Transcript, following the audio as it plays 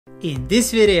In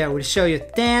this video, we'll show you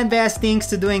 10 best things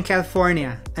to do in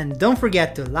California. And don't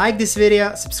forget to like this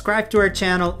video, subscribe to our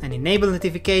channel, and enable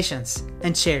notifications.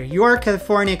 And share your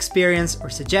California experience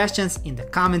or suggestions in the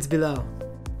comments below.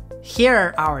 Here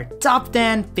are our top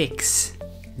 10 picks.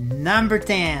 Number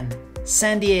 10.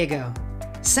 San Diego.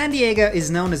 San Diego is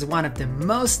known as one of the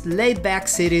most laid-back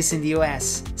cities in the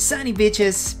US. Sunny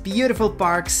beaches, beautiful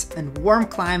parks, and warm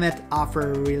climate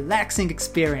offer a relaxing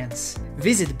experience.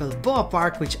 Visit Balboa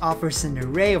Park, which offers an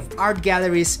array of art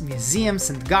galleries,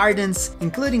 museums, and gardens,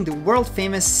 including the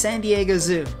world-famous San Diego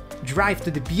Zoo. Drive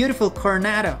to the beautiful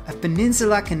Coronado, a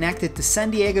peninsula connected to San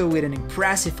Diego with an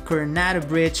impressive Coronado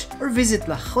Bridge, or visit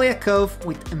Jolla Cove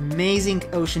with amazing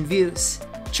ocean views.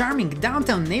 Charming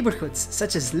downtown neighborhoods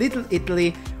such as Little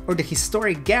Italy or the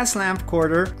historic Gaslamp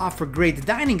Quarter offer great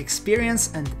dining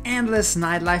experience and endless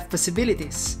nightlife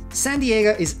possibilities. San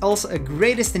Diego is also a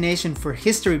great destination for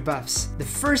history buffs. The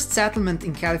first settlement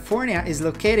in California is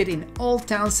located in Old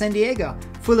Town San Diego,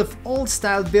 full of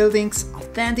old-style buildings,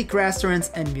 authentic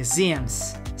restaurants, and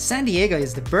museums. San Diego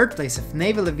is the birthplace of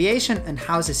naval aviation and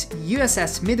houses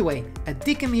USS Midway, a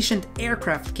decommissioned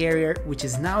aircraft carrier which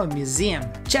is now a museum.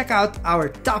 Check out our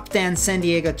top 10 San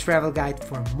Diego travel guide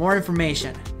for more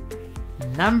information.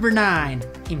 Number 9.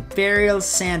 Imperial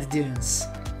Sand Dunes.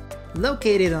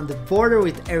 Located on the border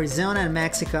with Arizona and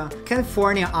Mexico,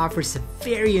 California offers a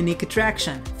very unique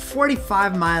attraction: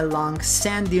 45-mile-long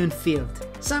sand dune field.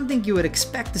 Something you would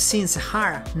expect to see in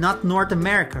Sahara, not North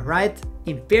America, right?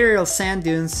 Imperial sand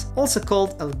dunes, also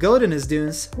called Algodones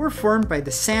Dunes, were formed by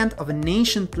the sand of an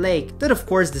ancient lake that of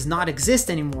course does not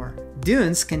exist anymore.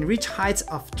 Dunes can reach heights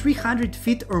of 300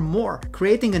 feet or more,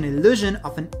 creating an illusion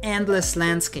of an endless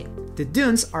landscape. The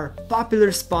dunes are a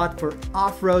popular spot for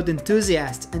off-road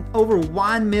enthusiasts, and over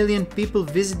 1 million people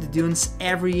visit the dunes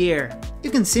every year. You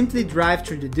can simply drive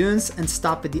through the dunes and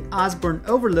stop at the Osborne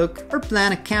Overlook or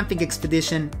plan a camping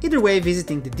expedition. Either way,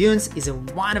 visiting the dunes is a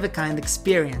one-of-a-kind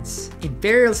experience.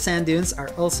 Imperial sand dunes are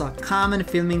also a common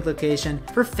filming location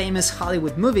for famous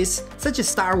Hollywood movies such as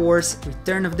Star Wars: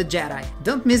 Return of the Jedi.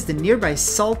 Don't miss the nearby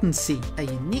Salton Sea, a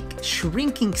unique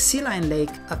shrinking sea lion lake,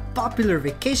 a popular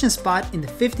vacation spot in the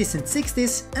 50s and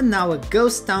 60s, and now a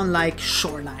ghost town-like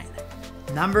shoreline.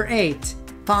 Number 8.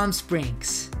 Palm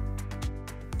Springs.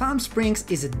 Palm Springs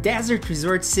is a desert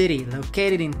resort city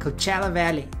located in Coachella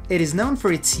Valley. It is known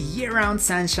for its year-round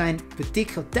sunshine,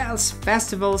 boutique hotels,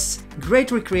 festivals,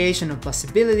 great recreational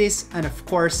possibilities, and of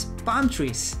course, palm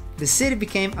trees. The city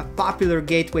became a popular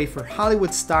gateway for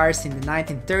Hollywood stars in the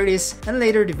 1930s and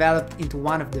later developed into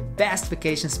one of the best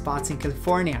vacation spots in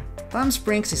California. Palm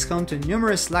Springs is home to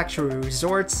numerous luxury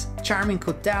resorts, charming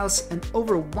hotels, and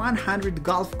over 100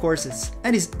 golf courses,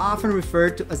 and is often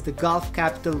referred to as the golf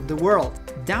capital of the world.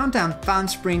 Downtown Palm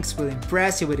Springs will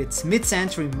impress you with its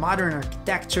mid-century modern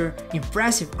architecture,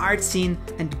 impressive art scene,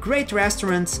 and great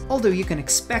restaurants, although you can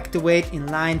expect to wait in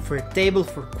line for a table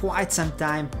for quite some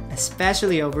time,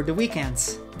 especially over the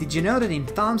weekends. Did you know that in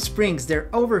Palm Springs there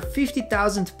are over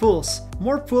 50,000 pools,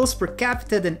 more pools per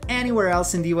capita than anywhere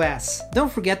else in the US?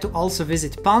 Don't forget to also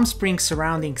visit Palm Springs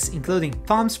surroundings, including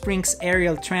Palm Springs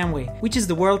Aerial Tramway, which is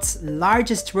the world's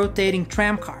largest rotating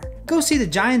tram car. Go see the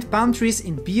giant palm trees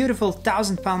in beautiful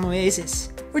Thousand Palm Oasis,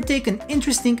 or take an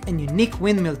interesting and unique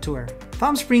windmill tour.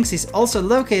 Palm Springs is also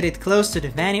located close to the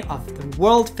venue of the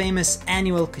world-famous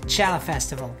annual Coachella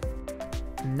Festival.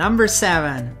 Number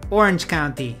 7. Orange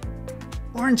County.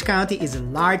 Orange County is a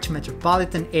large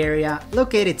metropolitan area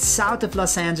located south of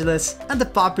Los Angeles and a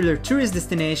popular tourist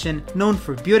destination known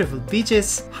for beautiful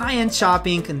beaches, high-end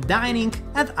shopping and dining,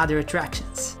 and other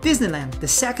attractions. Disneyland, the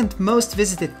second most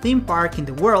visited theme park in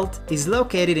the world, is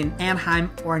located in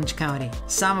Anaheim, Orange County.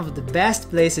 Some of the best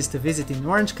places to visit in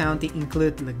Orange County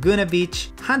include Laguna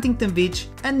Beach, Huntington Beach,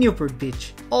 and Newport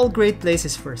Beach, all great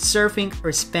places for surfing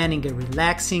or spending a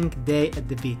relaxing day at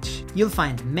the beach. You'll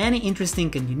find many interesting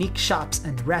and unique shops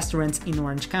and restaurants in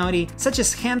Orange County, such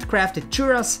as handcrafted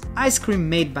churros, ice cream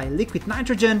made by liquid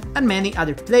nitrogen, and many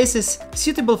other places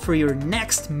suitable for your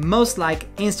next most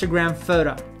like Instagram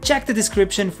photo. Check the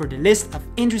description for the list of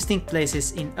interesting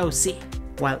places in OC.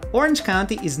 While Orange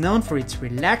County is known for its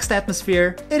relaxed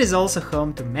atmosphere, it is also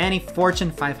home to many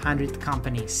Fortune 500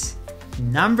 companies.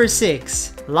 Number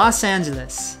 6. Los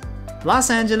Angeles. Los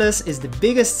Angeles is the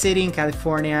biggest city in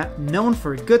California, known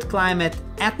for good climate,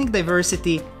 ethnic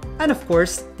diversity, and of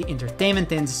course, the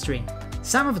entertainment industry.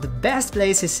 Some of the best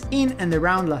places in and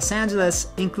around Los Angeles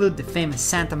include the famous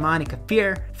Santa Monica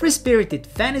Pier, free-spirited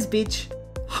Venice Beach,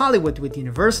 Hollywood with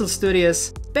Universal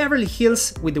Studios, Beverly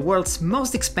Hills with the world's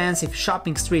most expansive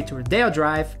shopping street Rodeo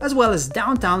Drive, as well as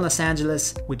downtown Los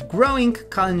Angeles with growing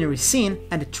culinary scene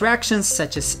and attractions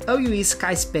such as OUE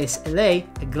Skyspace LA,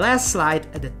 a glass slide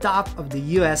at the top of the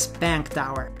US Bank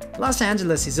Tower. Los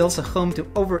Angeles is also home to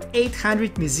over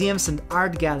 800 museums and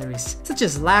art galleries, such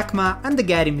as LACMA and the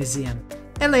Getty Museum.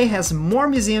 LA has more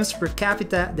museums per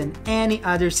capita than any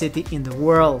other city in the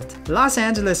world. Los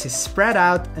Angeles is spread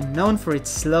out and known for its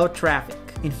slow traffic.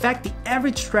 In fact, the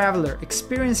average traveler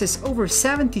experiences over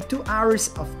 72 hours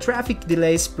of traffic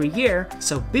delays per year,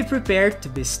 so be prepared to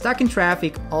be stuck in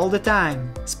traffic all the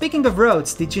time. Speaking of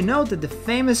roads, did you know that the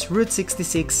famous Route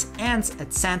 66 ends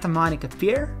at Santa Monica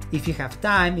Pier? If you have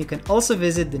time, you can also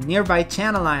visit the nearby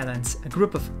Channel Islands, a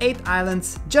group of 8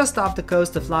 islands just off the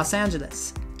coast of Los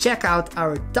Angeles. Check out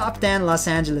our Top 10 Los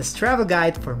Angeles travel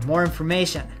guide for more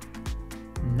information.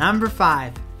 Number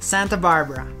 5. Santa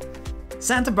Barbara.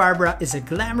 Santa Barbara is a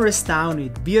glamorous town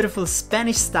with beautiful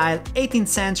Spanish-style 18th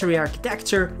century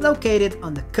architecture located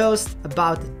on the coast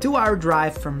about a 2-hour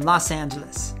drive from Los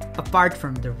Angeles. Apart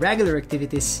from the regular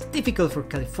activities typical for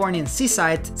Californian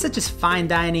seaside, such as fine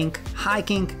dining,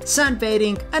 hiking,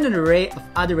 sunbathing, and an array of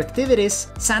other activities,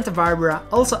 Santa Barbara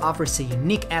also offers a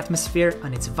unique atmosphere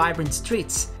on its vibrant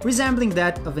streets, resembling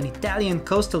that of an Italian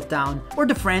coastal town or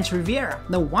the French Riviera.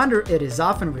 No wonder it is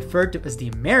often referred to as the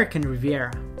American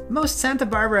Riviera. Most Santa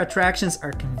Barbara attractions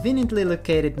are conveniently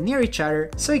located near each other,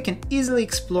 so you can easily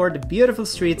explore the beautiful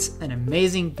streets and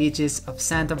amazing beaches of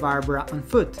Santa Barbara on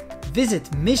foot.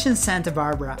 Visit Mission Santa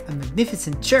Barbara, a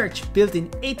magnificent church built in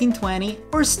 1820,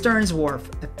 or Stearns Wharf,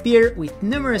 a pier with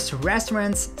numerous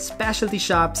restaurants, specialty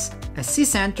shops, a sea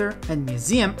center and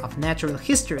museum of natural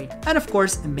history, and of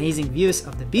course amazing views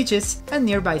of the beaches and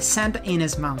nearby Santa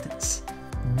Ynez Mountains.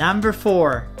 Number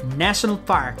 4. National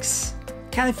Parks.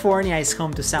 California is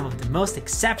home to some of the most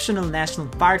exceptional national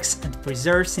parks and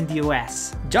preserves in the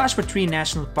US. Joshua Tree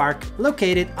National Park,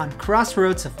 located on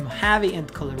crossroads of Mojave and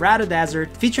Colorado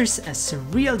Desert, features a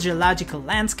surreal geological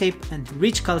landscape and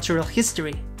rich cultural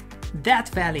history.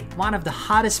 Death Valley, one of the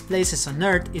hottest places on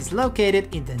Earth, is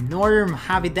located in the northern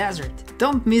Mojave Desert.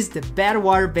 Don't miss the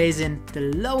Badwater Basin,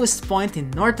 the lowest point in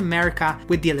North America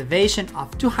with the elevation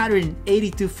of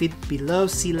 282 feet below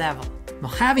sea level.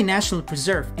 Mojave National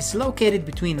Preserve is located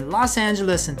between Los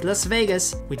Angeles and Las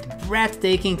Vegas with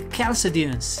breathtaking Coachella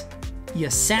Dunes.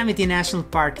 Yosemite National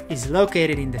Park is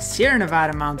located in the Sierra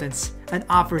Nevada mountains and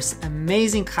offers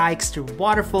amazing hikes through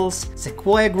waterfalls,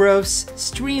 sequoia groves,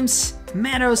 streams,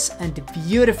 meadows, and the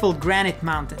beautiful Granite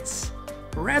Mountains.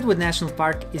 Redwood National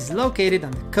Park is located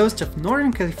on the coast of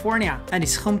Northern California and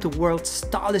is home to the world's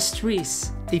tallest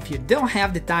trees. If you don't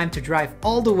have the time to drive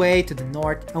all the way to the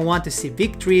north and want to see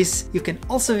big trees, you can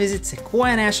also visit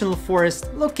Sequoia National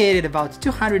Forest, located about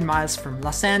 200 miles from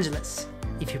Los Angeles.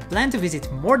 If you plan to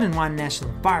visit more than one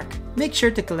national park, make sure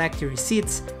to collect your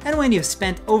receipts, and when you've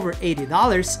spent over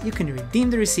 $80, you can redeem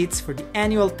the receipts for the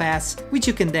annual pass, which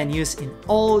you can then use in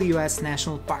all US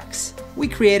national parks. We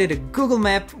created a Google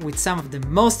map with some of the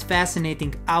most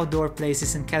fascinating outdoor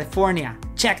places in California.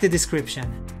 Check the description.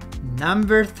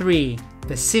 Number 3.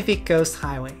 Pacific Coast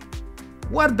Highway.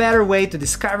 What better way to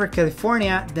discover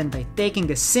California than by taking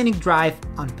a scenic drive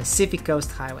on Pacific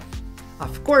Coast Highway?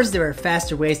 Of course, there are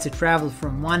faster ways to travel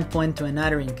from one point to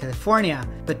another in California,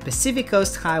 but Pacific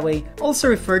Coast Highway, also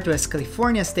referred to as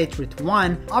California State Route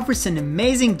 1, offers an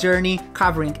amazing journey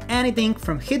covering anything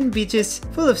from hidden beaches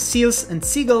full of seals and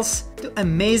seagulls to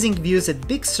amazing views at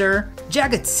Big Sur,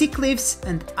 jagged sea cliffs,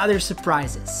 and other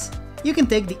surprises. You can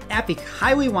take the epic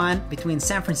Highway 1 between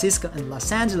San Francisco and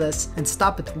Los Angeles and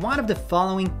stop at one of the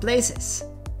following places: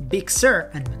 Big Sur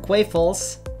and McQuay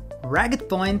Falls, Ragged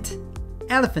Point,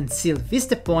 Elephant Seal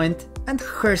Vista Point, and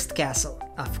Hearst Castle.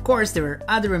 Of course, there are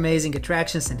other amazing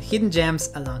attractions and hidden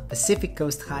gems along Pacific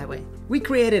Coast Highway. We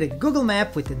created a Google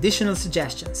map with additional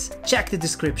suggestions. Check the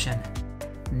description.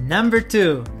 Number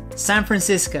 2. San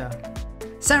Francisco.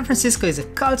 San Francisco is a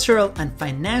cultural and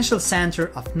financial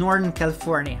center of Northern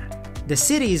California. The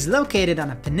city is located on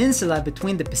a peninsula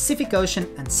between the Pacific Ocean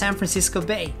and San Francisco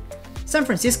Bay. San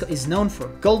Francisco is known for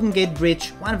Golden Gate Bridge,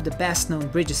 one of the best known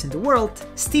bridges in the world,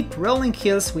 steep rolling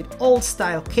hills with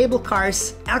old-style cable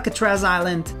cars, Alcatraz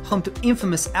Island, home to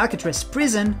infamous Alcatraz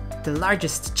Prison, the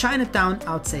largest Chinatown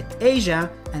outside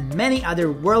Asia, and many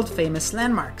other world-famous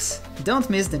landmarks. Don't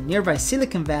miss the nearby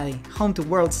Silicon Valley, home to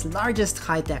world's largest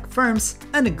high-tech firms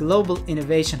and a global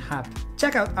innovation hub.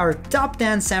 Check out our Top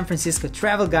 10 San Francisco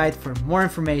travel guide for more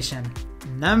information.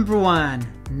 Number 1.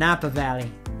 Napa Valley.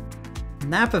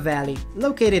 Napa Valley,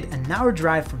 located an hour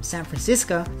drive from San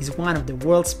Francisco, is one of the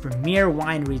world's premier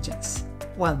wine regions.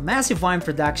 While massive wine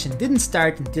production didn't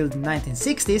start until the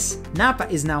 1960s, Napa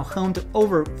is now home to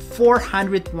over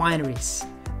 400 wineries.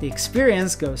 The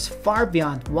experience goes far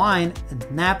beyond wine, and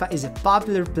Napa is a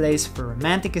popular place for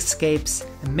romantic escapes,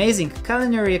 amazing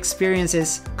culinary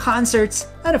experiences, concerts,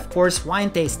 and of course wine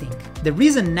tasting. The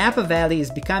reason Napa Valley is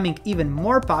becoming even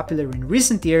more popular in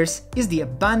recent years is the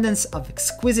abundance of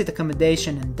exquisite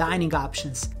accommodation and dining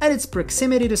options, and its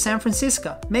proximity to San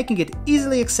Francisco, making it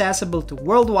easily accessible to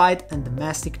worldwide and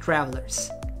domestic travelers.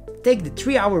 Take the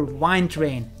 3-hour wine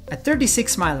train, a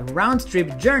 36-mile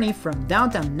round-trip journey from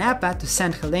downtown Napa to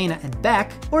St. Helena and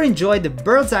back, or enjoy the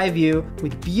bird's-eye view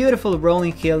with beautiful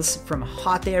rolling hills from a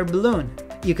hot air balloon.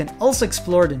 You can also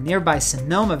explore the nearby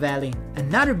Sonoma Valley,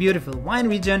 another beautiful wine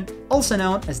region also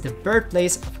known as the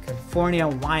birthplace of California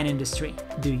wine industry.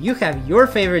 Do you have your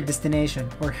favorite destination,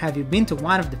 or have you been to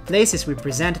one of the places we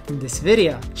presented in this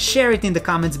video? Share it in the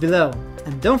comments below.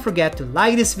 And don't forget to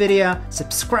like this video,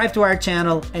 subscribe to our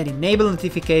channel, and enable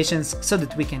notifications so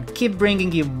that we can keep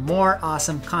bringing you more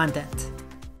awesome content.